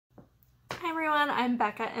Hi everyone, I'm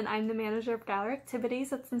Becca and I'm the manager of gallery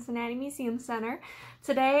activities at Cincinnati Museum Center.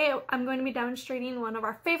 Today I'm going to be demonstrating one of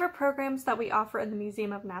our favorite programs that we offer in the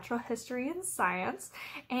Museum of Natural History and Science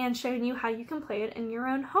and showing you how you can play it in your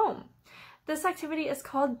own home. This activity is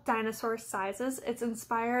called Dinosaur Sizes. It's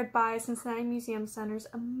inspired by Cincinnati Museum Center's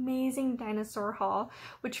amazing dinosaur hall,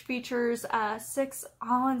 which features 6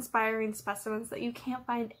 awe-inspiring specimens that you can't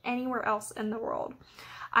find anywhere else in the world.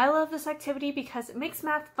 I love this activity because it makes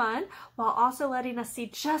math fun while also letting us see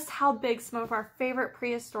just how big some of our favorite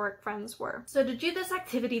prehistoric friends were. So to do this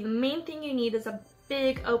activity, the main thing you need is a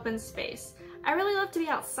big open space. I really love to be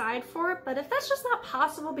outside for it, but if that's just not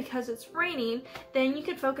possible because it's raining, then you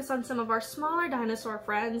could focus on some of our smaller dinosaur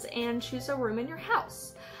friends and choose a room in your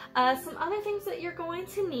house. Some other things that you're going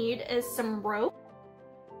to need is some rope.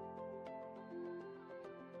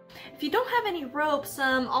 If you don't have any rope,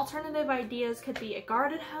 some alternative ideas could be a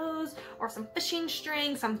garden hose or some fishing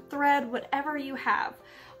string, some thread, whatever you have.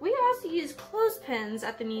 We also use clothespins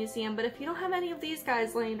at the museum, but if you don't have any of these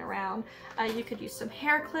guys laying around, you could use some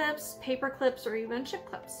hair clips, paper clips, or even chip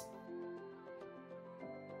clips.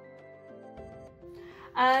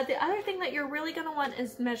 The other thing that you're really going to want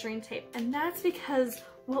is measuring tape, and that's because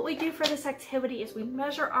what we do for this activity is we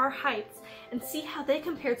measure our heights and see how they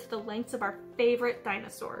compare to the lengths of our favorite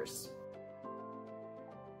dinosaurs.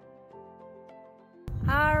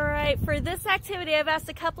 Alright, for this activity I've asked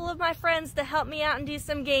a couple of my friends to help me out and do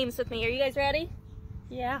some games with me. Are you guys ready?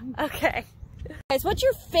 Yeah? Okay. Guys, what's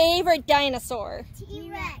your favorite dinosaur?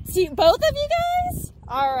 T-Rex. See, both of you guys?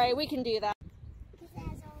 Alright, we can do that.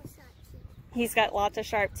 He's got lots of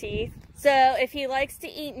sharp teeth. So if he likes to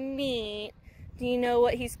eat meat, do you know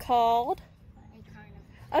what he's called? A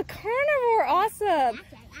carnivore. A carnivore, awesome.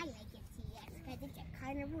 I like it T-Rex because it's a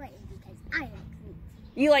carnivore because I like meat.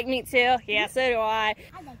 You like meat too? Yeah, so do I.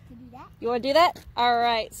 I'd like to do that. You want to do that?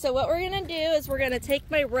 Alright, so what we're going to do is we're going to take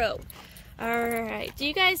my rope. Alright, do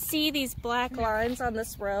you guys see these black lines on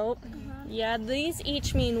this rope? Yeah, these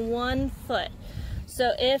each mean 1 foot.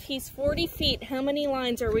 So if he's 40 feet, how many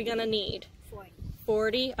lines are we going to need? 40.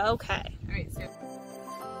 40? Okay. Alright, so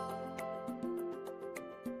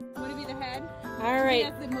want to be the head? Alright.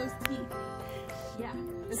 He has the most teeth. Yeah.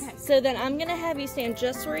 Okay. So then I'm going to have you stand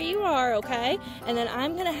just where you are, okay? And then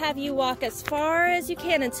I'm going to have you walk as far as you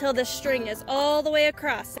can until the string is all the way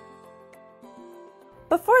across.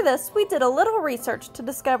 Before this, we did a little research to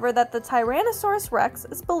discover that the Tyrannosaurus rex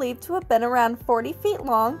is believed to have been around 40 feet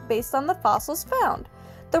long based on the fossils found.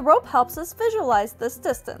 The rope helps us visualize this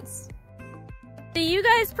distance. You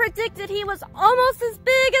guys predicted he was almost as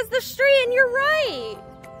big as the string, and you're right!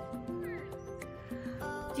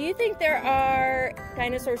 Do you think there are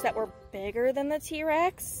dinosaurs that were bigger than the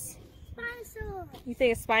T-Rex? Spinosaurus. You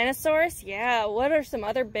think a Spinosaurus? Yeah, what are some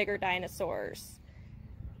other bigger dinosaurs?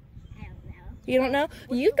 I don't know. You don't know?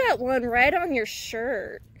 You got one right on your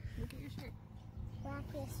shirt. Look at your shirt.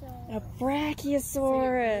 Brachiosaurus. A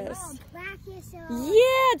Brachiosaurus. Oh, Brachiosaurus.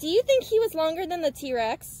 Yeah, do you think he was longer than the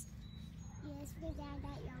T-Rex? Yes, because I have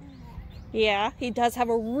that long neck. Yeah, he does have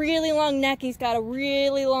a really long neck. He's got a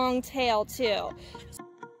really long tail too.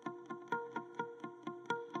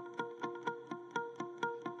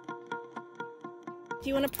 Do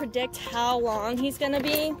you want to predict how long he's going to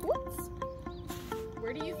be? Whoops.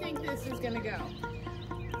 Where do you think this is going to go?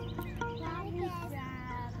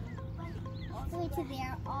 All the way to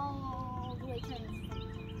there, all the way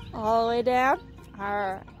to All the way down?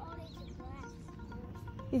 Alright. all the way to the grass.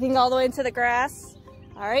 You think all the way into the grass?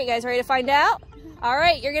 Alright, you guys ready to find out?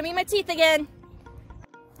 Alright, you're going to be my teeth again.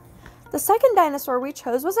 The second dinosaur we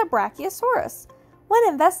chose was a Brachiosaurus. When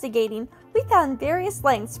investigating, we found various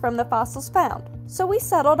lengths from the fossils found, so we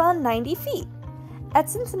settled on 90 feet. At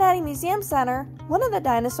Cincinnati Museum Center, one of the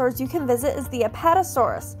dinosaurs you can visit is the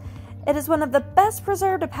Apatosaurus. It is one of the best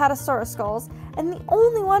preserved Apatosaurus skulls and the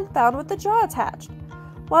only one found with the jaw attached.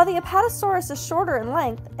 While the Apatosaurus is shorter in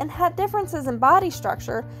length and had differences in body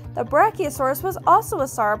structure, the Brachiosaurus was also a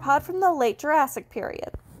sauropod from the late Jurassic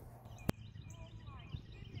period.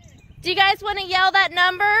 Do you guys want to yell that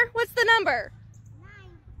number? What's the number?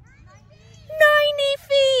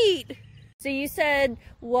 90 feet! So you said,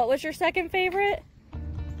 what was your second favorite?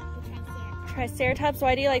 Triceratops.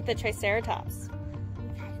 Why do you like the Triceratops?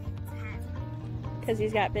 Because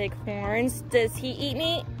he's got big horns. Does he eat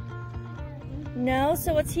meat? No?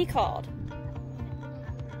 So what's he called?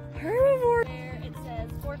 Herbivore. There it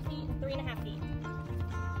says 4 feet and 3.5 feet.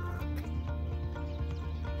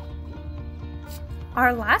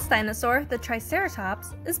 Our last dinosaur, the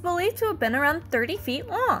Triceratops, is believed to have been around 30 feet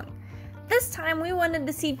long. This time we wanted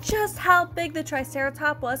to see just how big the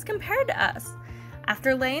Triceratops was compared to us.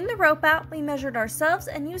 After laying the rope out, we measured ourselves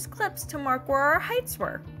and used clips to mark where our heights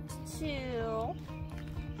were. 2. You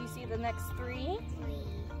see the next 3?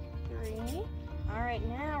 3. All right,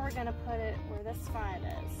 now we're gonna put it where this 5 is.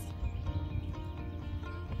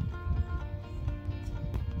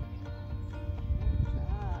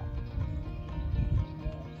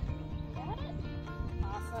 Got it?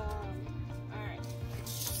 Awesome. All right.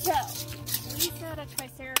 So, we said a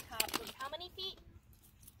triceratops was how many feet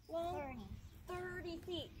long? 30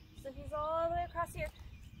 feet. So he's all the way across here.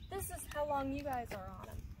 This is how long you guys are on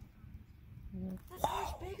him. That's how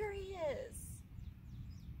much bigger he is.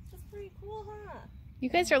 That's pretty cool, huh? You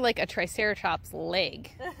guys are like a triceratops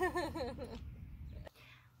leg.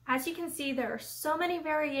 As you can see, there are so many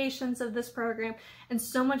variations of this program and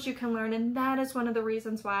so much you can learn, and that is one of the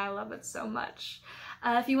reasons why I love it so much.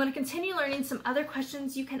 If you want to continue learning, some other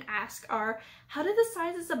questions you can ask are, how do the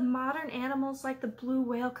sizes of modern animals like the blue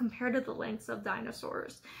whale compare to the lengths of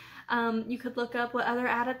dinosaurs? You could look up what other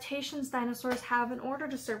adaptations dinosaurs have in order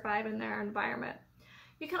to survive in their environment.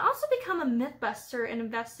 You can also become a mythbuster and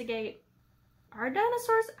investigate, are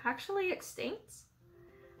dinosaurs actually extinct?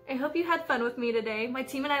 I hope you had fun with me today. My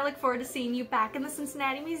team and I look forward to seeing you back in the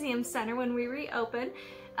Cincinnati Museum Center when we reopen.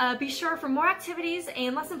 Be sure for more activities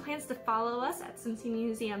and lesson plans to follow us at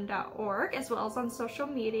cincymuseum.org as well as on social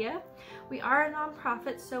media. We are a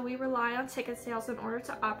nonprofit, so we rely on ticket sales in order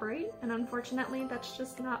to operate, and unfortunately that's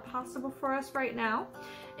just not possible for us right now.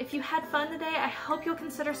 If you had fun today, I hope you'll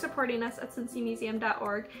consider supporting us at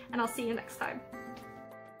cincymuseum.org, and I'll see you next time.